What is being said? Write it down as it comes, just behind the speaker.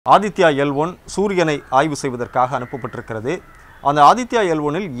Aditya L1 சூரியனை ஆய்வு செய்வதற்காக அனுப்பப்பட்டிருக்கிறது. அந்த Aditya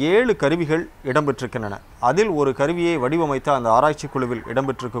L1இல் 7 கருவிகள் இடம்பெற்றிருக்கின்றன. அதில் ஒரு கருவியை வடிவமைத்த அந்த ஆராய்ச்சி குழுவில்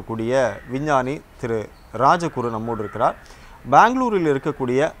இடம்பெற்றிருக்கக்கூடிய விஞ்ஞானி திரு ராஜகுரு நம்மோடு இருக்கிறார். பெங்களூரில்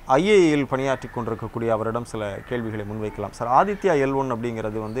இருக்கக்கூடிய IIAயில் பணியாற்றி கொண்டிருக்கக்கூடிய அவரிடம் சில கேள்விகளை முன்வைக்கலாம். சார், Aditya L1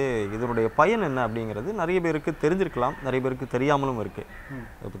 அப்படிங்கிறது இதனுடைய பயன் என்ன அப்படிங்கிறது நிறைய பேருக்கு தெரிஞ்சிருக்கலாம், நிறைய பேருக்கு தெரியாமலும் இருக்கு.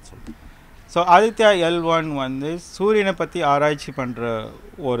 அதை பற்றி சொல்லுங்க. ஸோ Aditya L1 சூரியனை பற்றி ஆராய்ச்சி பண்ணுற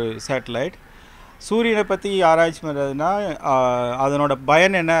ஒரு சேட்டலைட். சூரியனை பற்றி ஆராய்ச்சி பண்ணுறதுனா அதனோட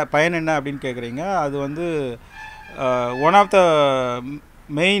பயன் என்ன அப்படின்னு கேட்குறீங்க. அது ஒன் ஆஃப் த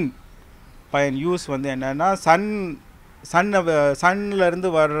மெயின் பயன் யூஸ் என்னென்னா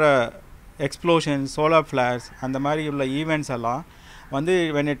சன்னிலேருந்து வர்ற எக்ஸ்ப்ளோஷன், சோலார் ஃப்ளார்ஸ், அந்த மாதிரி உள்ள ஈவெண்ட்ஸ் எல்லாம்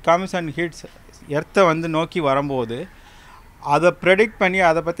when it comes and hits எர்த்தை நோக்கி வரும்போது அதை ப்ரெடிக்ட் பண்ணி,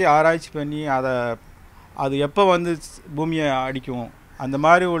 அதை பற்றி ஆராய்ச்சி பண்ணி, அது எப்போ பூமியை அடிக்கும்,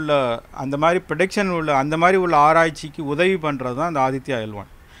 அந்த மாதிரி ப்ரெடிக்ஷன் அந்த மாதிரி உள்ள ஆராய்ச்சிக்கு உதவி பண்ணுறது தான் இந்த Aditya L1.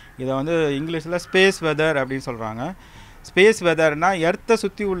 இதை இங்கிலீஷில் ஸ்பேஸ் வெதர் அப்படின்னு சொல்கிறாங்க. ஸ்பேஸ் வெதர்னால் எர்த்தை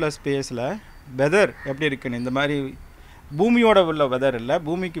சுற்றி உள்ள ஸ்பேஸில் வெதர் எப்படி இருக்குன்னு, இந்த மாதிரி பூமியோட உள்ள வெதர் இல்லை,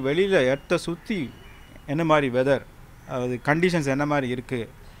 பூமிக்கு வெளியில் எர்த்தை சுற்றி என்ன மாதிரி வெதர், அது கண்டிஷன்ஸ் என்ன மாதிரி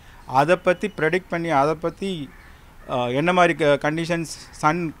இருக்குது, அதை பற்றி ப்ரெடிக்ட் பண்ணி, அதை பற்றி என்ன மாதிரி கண்டிஷன்ஸ்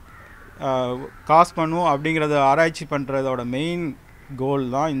சன் காஸ் பண்ணும் அப்படிங்கிறத ஆராய்ச்சி பண்ணுறதோட மெயின் கோல்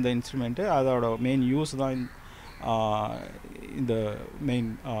தான் இந்த இன்ஸ்ட்ருமெண்ட்டு. அதோட மெயின் யூஸ் தான் இந்த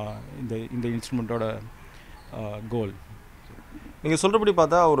இந்த இன்ஸ்ட்ருமெண்ட்டோட கோல். நீங்கள் சொல்கிறபடி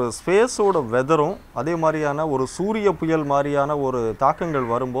பார்த்தா ஒரு ஸ்பேஸோட வெதரும் அதே மாதிரியான ஒரு சூரிய புயல் மாதிரியான ஒரு தாக்கங்கள்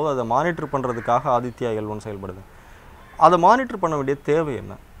வரும்போது அதை மானிட்டர் பண்ணுறதுக்காக Aditya L1 செயல்படுது. அதை மானிட்டர் பண்ண வேண்டிய தேவை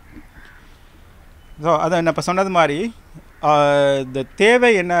என்ன? ஸோ அதை நான் இப்போ சொன்னது மாதிரி இந்த தேவை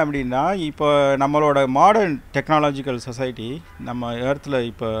என்ன அப்படின்னா, இப்போ நம்மளோட மாடர்ன் டெக்னாலஜிக்கல் சொசைட்டி, நம்ம எர்த்தில்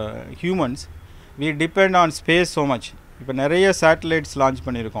இப்போ humans we depend on space so much. இப்போ நிறைய சேட்டலைட்ஸ் லான்ச்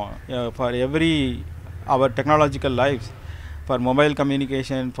பண்ணியிருக்கோம் for every our technological lives, for mobile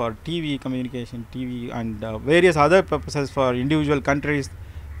communication, for TV and various other purposes for individual countries.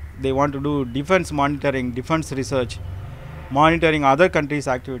 they want to do defense monitoring, defense research, monitoring other countries'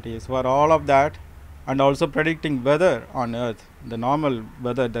 activities. For all of that, and also predicting weather on earth, the normal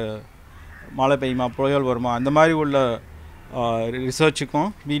weather, the mala peyuma, proyal varma, and the mari ulla research ku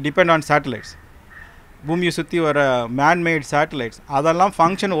we depend on satellites. பூமியை சுற்றி வர man-made satellites அதெல்லாம்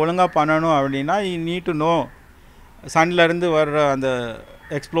function ஒழுங்காக பண்ணணும் அப்படின்னா you need to know சன்லேருந்து வர்ற அந்த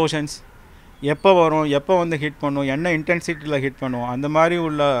explosions எப்போ வரும், எப்போ ஹிட் பண்ணும், என்ன இன்டென்சிட்டியில் ஹிட் பண்ணும், அந்த மாதிரி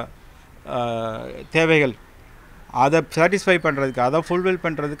உள்ள தேவைகள் அதை சாட்டிஸ்ஃபை பண்ணுறதுக்கு, அதை ஃபுல்ஃபில்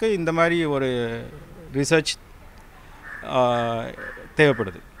பண்ணுறதுக்கு இந்த மாதிரி ஒரு ரிசர்ச்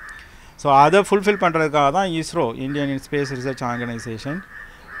தேவைப்படுது. ஸோ அதை ஃபுல்ஃபில் பண்ணுறதுக்காக தான் ISRO, Indian space research organisation,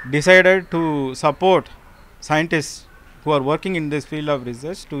 decided to support scientists who are working in this field of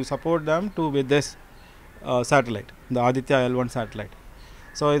research, to support them with this satellite, the Aditya L1 satellite.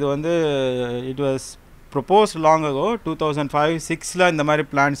 So it was proposed long ago, 2005-06 இந்த மாதிரி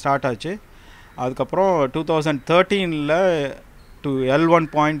plan start ஆச்சு. அதுக்கப்புறம் 2013 to L1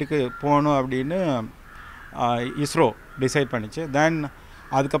 பாயிண்ட்டுக்கு போகணும் அப்படின்னு ISRO decide பண்ணிச்சு. தென்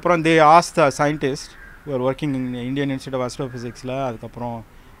அதுக்கப்புறம் they asked the scientists who are working in Indian Institute of Astrophysics, அதுக்கப்புறம்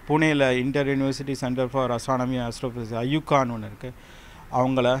புனேயில் inter university centre for astronomy astrophysics IUCAன்னு ஒன்று இருக்குது,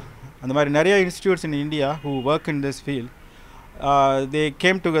 அவங்கள அந்த மாதிரி நிறைய institutes in India who work in this field, they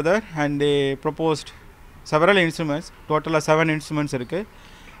came together and they proposed several instruments. டோட்டலாக 7 instruments இருக்குது.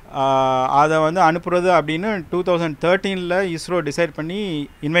 அதை அனுப்புறது அப்படின்னு 2013 ISRO டிசைட் பண்ணி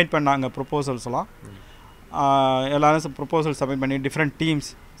இன்வைட் பண்ணாங்க ப்ரொப்போசல்ஸ்லாம். எல்லாரும் ப்ரொப்போசல் சப்மிட் பண்ணி different teams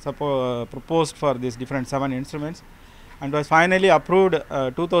proposed for these different 7 instruments, and was finally approved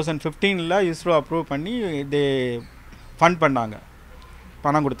 2015 ISRO approve பண்ணி they fund பண்ணாங்க,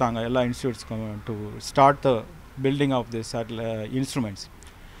 பணம் கொடுத்தாங்க எல்லா இன்ஸ்டியூட்ஸ்க்கும் to start the building of this instruments.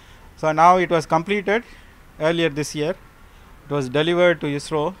 So now it was completed earlier this year. It was delivered to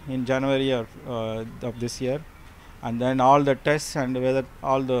ISRO in January of this year, and then all the tests and whether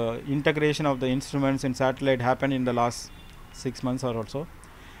all the integration of the instruments in satellite happened in the last 6 months or so,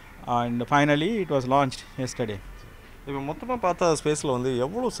 and finally it was launched yesterday. இப்போ மொத்தமாக பார்த்தா ஸ்பேஸில்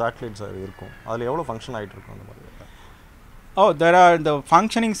எவ்வளோ satellites இருக்கும், அதில் எவ்வளோ function ஆகிட்டு இருக்கும் அந்த மாதிரி? there are the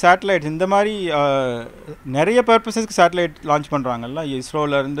functioning satellites. இந்த மாதிரி நிறைய பர்பஸஸ்க்கு satellite launch பண்ணுறாங்கல்ல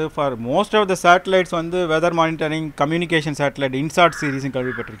இஸ்ரோலேருந்து. For most of the satellites weather monitoring, communication satellite, INSAT சீரீஸும்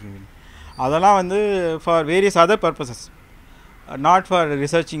கேள்விப்பட்டிருக்கீங்க. அதெல்லாம் for various other purposes, not for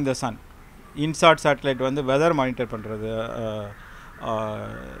researching the Sun. INSAT satellite weather monitor பண்ணுறது,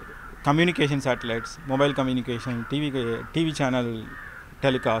 communication satellites, mobile communication, TV channel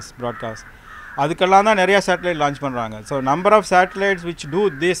telecast, broadcast. அதுக்கெல்லாம் தான் நிறைய satellite launch பண்ணுறாங்க. So number of satellites which do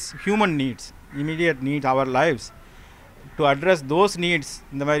this human needs, immediate needs, our lives, to address those needs,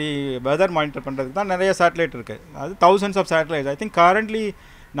 இந்த மாதிரி weather monitor பண்ணுறதுக்கு தான் நிறைய சேட்டலைட் இருக்குது. அது thousands of satellites. I think currently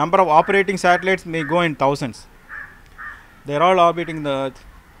number of operating satellites may go in thousands. They are all orbiting the Earth.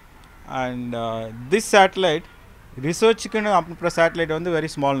 And this satellite, research-க்குன்னு அனுப்புகிற satellite வந்து very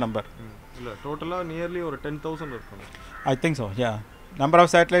small number. இல்லை டோட்டலாக நியர்லி ஒரு 10,000 இருக்கும். I think so, yeah. Number of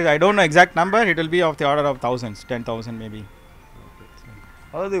satellites, I don't know exact number, it will be of the order of thousands, 10,000 maybe.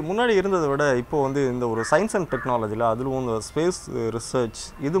 அதாவது முன்னாடி இருந்ததை விட இப்போ வந்து இந்த ஒரு சயின்ஸ் அண்ட் டெக்னாலஜியில் அதுவும் இந்த ஸ்பேஸ் ரிசர்ச்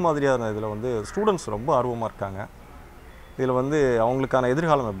இது மாதிரியான இதில் வந்து ஸ்டூடெண்ட்ஸ் ரொம்ப ஆர்வமாக இருக்காங்க. இதில் வந்து அவங்களுக்கான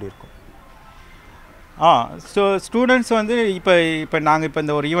எதிர்காலம் எப்படி இருக்கும்? ஸோ ஸ்டூடெண்ட்ஸ் வந்து இப்போ நாங்கள் இப்போ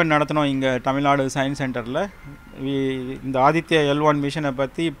இந்த ஒரு ஈவெண்ட் நடத்தினோம் இங்கே தமிழ்நாடு சயின்ஸ் சென்டரில். இந்த ஆதித்யா L1 மிஷனை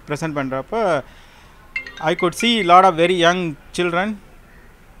பற்றி ப்ரெசென்ட் பண்ணுறப்ப I could see a lot of very young children,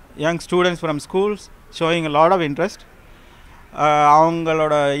 young students from schools showing a lot of interest.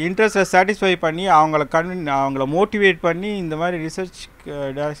 அவங்களோட இன்ட்ரெஸ்ட்டை சாட்டிஸ்ஃபை பண்ணி அவங்கள மோட்டிவேட் பண்ணி இந்த மாதிரி ரிசர்ச்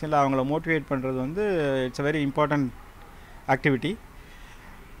டைரக்ஷனில் அவங்கள மோட்டிவேட் பண்ணுறது வந்து it's a very important activity.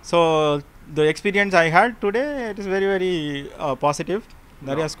 So the experience I had today it is very very positive.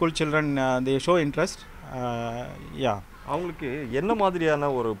 நிறையா school children they show interest. யா, அவங்களுக்கு என்ன மாதிரியான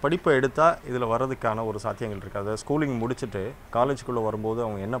ஒரு படிப்பை எடுத்தால் இதில் வர்றதுக்கான ஒரு சாத்தியங்கள் இருக்குது? அதை ஸ்கூலிங் முடிச்சுட்டு காலேஜுக்குள்ளே வரும்போது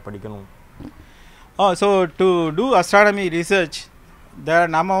அவங்க என்ன படிக்கணும்? So to two astronomy research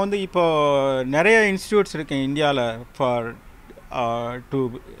நம்ம வந்து இப்போது நிறைய இன்ஸ்டியூட்ஸ் இருக்குது இந்தியாவில் for to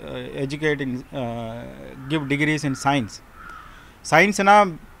educate in give decrease in science.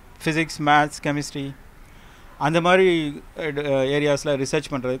 சயின்ஸ்னால் physics, maths, chemistry அந்த மாதிரி ஏரியாஸில்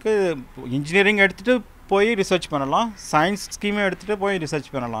ரிசர்ச் பண்ணுறதுக்கு இன்ஜினியரிங் எடுத்துகிட்டு போய் ரிசர்ச் பண்ணலாம், சயின்ஸ் ஸ்கீமை எடுத்துகிட்டு போய்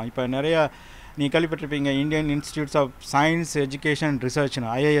ரிசர்ச் பண்ணலாம். இப்போ நிறையா நீ கேள்விப்பட்டிருப்பீங்க Indian institutes of science education ரிசர்ச்னு,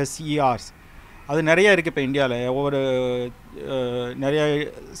 IISERs. அது நிறைய இருக்குது இப்போ இந்தியாவில். ஒவ்வொரு நிறைய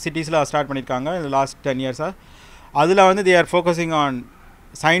சிட்டிஸில் ஸ்டார்ட் பண்ணியிருக்காங்க இந்த லாஸ்ட் 10 இயர்ஸாக. அதில் வந்து they are focusing on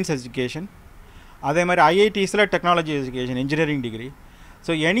science education. அதே மாதிரி IITஸில் technology education, engineering degree.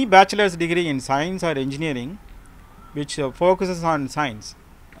 So any bachelors degree in science or engineering which focuses on science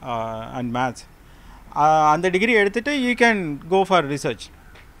and maths, அந்த டிகிரி எடுத்துகிட்டு you can go for research.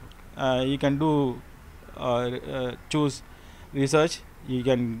 You can do choose research. You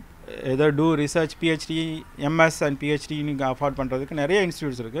can either do research, PhD, MS and PhD நீங்கள் afford பண்ணுறதுக்கு நிறைய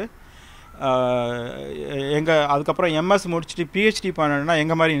institutes இருக்குது. அதுக்கப்புறம் MS முடிச்சுட்டு PhD பண்ணணுன்னா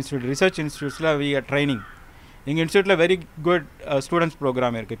எங்கள் மாதிரி institute, research இன்ஸ்டியூட்ஸில் we are training. எங்கள் இன்ஸ்டியூட்டில் வெரி குட் ஸ்டூடெண்ட்ஸ்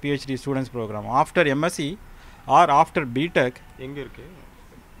ப்ரோக்ராம் இருக்குது, PhD students program. After MSc or after BTech எங்கே இருக்குது?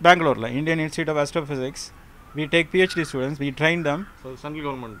 Bangalore, Indian Institute of Astrophysics. We take PhD students, we train them. So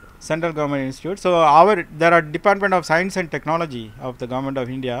central government institute. So there are Department of Science and Technology of the Government of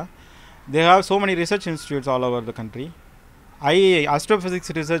India. They have so many research institutes all over the country. IIA Astrophysics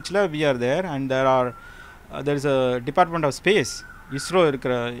research la we are there, and there is a Department of Space, ISRO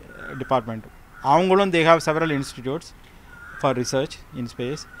department. Avungalum they have several institutes for research in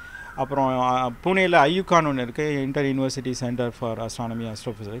space. அப்புறம் புனேயில் IUCAN ஒன்று இருக்குது, inter university centre for astronomy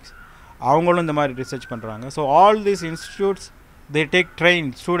astrophysics. அவங்களும் இந்த மாதிரி research பண்ணுறாங்க. So all these institutes they take train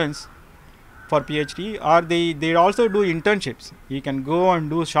students for PhD R they also do internships. You can go and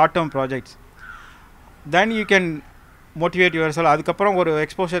do short term projects. Then you can motivate yourself. அதுக்கப்புறம் ஒரு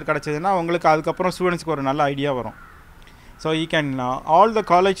exposure கிடச்சதுன்னா உங்களுக்கு அதுக்கப்புறம் ஸ்டூடெண்ட்ஸ்க்கு ஒரு நல்ல ஐடியா வரும். So you can all the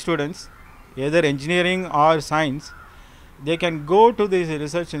college students either engineering or science, they can go to these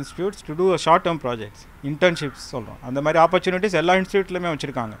research institutes to do a short term projects, internships சொல்கிறோம். அந்த மாதிரி ஆப்பர்ச்சுனிட்டிஸ் எல்லா இன்ஸ்டியூட்லையுமே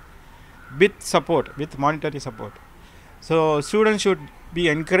வச்சுருக்காங்க with support, with monetary support. So students should be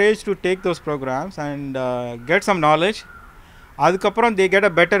encouraged to take those programs and get some knowledge. அதுக்கப்புறம் they get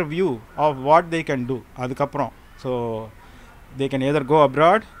a better view of what they can do அதுக்கப்புறம். So they can either go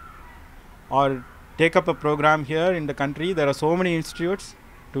abroad or take up a program here in the country. There are so many institutes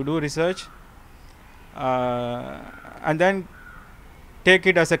to do research and then take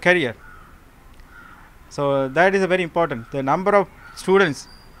it as a career. So that is a very important. The number of students,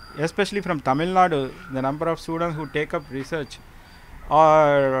 especially from Tamil Nadu, the number of students who take up research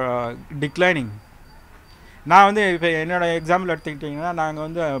are declining. நான் வந்து இப்போ என்னோடய example எடுத்துக்கிட்டிங்கன்னா நாங்கள்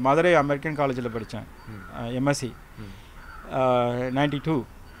வந்து Madurai American காலேஜில் படித்தேன் MSc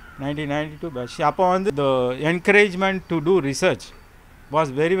 1992 batch. அப்போ வந்து the encouragement to do research was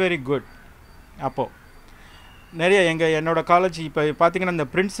very very good. அப்போது நிறைய என்னோடய காலேஜ் இப்போ பார்த்திங்கன்னா இந்த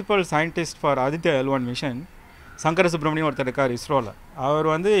principal scientist for Aditya L1 mission Sankara Subramaniam ஒருத்தர் இருக்கார் இஸ்ரோவில். அவர்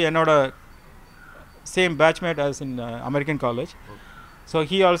வந்து என்னோட same batchmate as in American college. So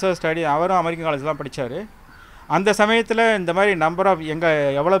he also study, அவரும் அமெரிக்கன் காலேஜ் தான் படித்தார். அந்த சமயத்தில் இந்த மாதிரி நம்பர் ஆஃப்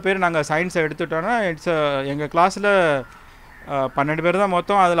எவ்வளோ பேர் நாங்கள் சயின்ஸை எடுத்துட்டோன்னா எங்கள் கிளாஸில் 12 பேர் தான்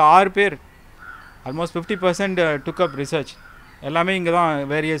மொத்தம். அதில் 6 பேர் ஆல்மோஸ்ட் 50% டுக் அப் ரிசர்ச். எல்லாமே இங்கே தான்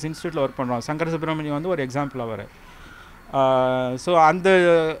வேரியஸ் இன்ஸ்டியூட்டில் ஒர்க் பண்ணுறோம். சங்கர சுப்ரமணியம் வந்து ஒரு எக்ஸாம்பிள் அவர். ஸோ அந்த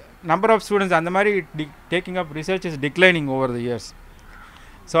நம்பர் ஆஃப் ஸ்டூடெண்ட்ஸ் அந்த மாதிரி taking up research is declining over the years.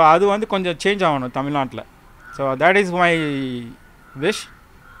 So அது வந்து கொஞ்சம் சேஞ்ச் ஆகணும் தமிழ்நாட்டில். So that is my wish.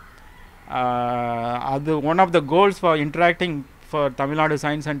 அது one of the goals for interacting for Tamil Nadu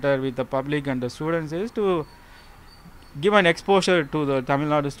Science Center with the public and the students is to give an exposure to the Tamil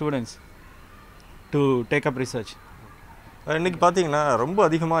Nadu students to take up research. இன்றைக்கி பார்த்தீங்கன்னா ரொம்ப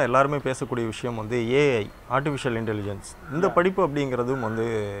அதிகமாக எல்லாருமே பேசக்கூடிய விஷயம் வந்து AI, artificial intelligence. இந்த படிப்பு அப்படிங்கிறதும் வந்து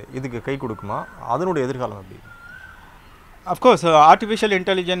இதுக்கு கை கொடுக்குமா? அதனுடைய எதிர்காலம் எப்படி? Of course artificial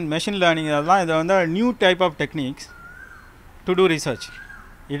intelligence, machine learning இதெல்லாம் இது வந்து new type of techniques to do research.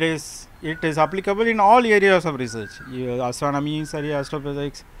 It is applicable in all areas of research. Astronomy,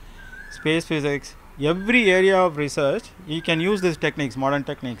 astrophysics, space physics, every area of research you can use these techniques, modern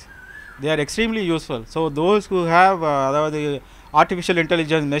techniques. They are extremely useful. So those who have artificial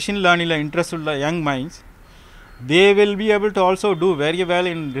intelligence, machine learning interest in young minds, they will be able to also do very well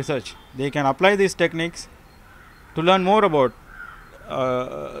in research. They can apply these techniques to learn more about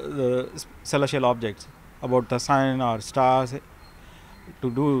the celestial objects, about the sun or stars, to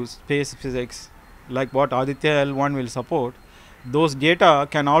do space physics like what Aditya L1 will support. Those data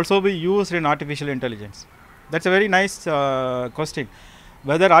can also be used in artificial intelligence. That's a very nice question.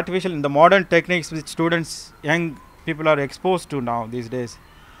 Whether artificial in the modern techniques which students, young people are exposed to now these days,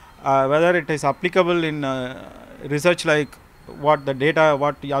 whether it is applicable in research like what the data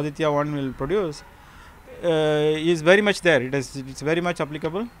what Aditya one will produce is very much there. It's very much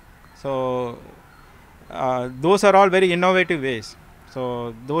applicable. So those are all very innovative ways. So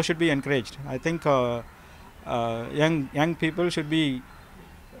those should be encouraged. I think young people should be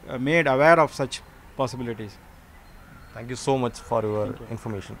made aware of such possibilities. Thank you so much for your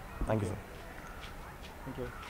information. Thank you, sir. Thank you.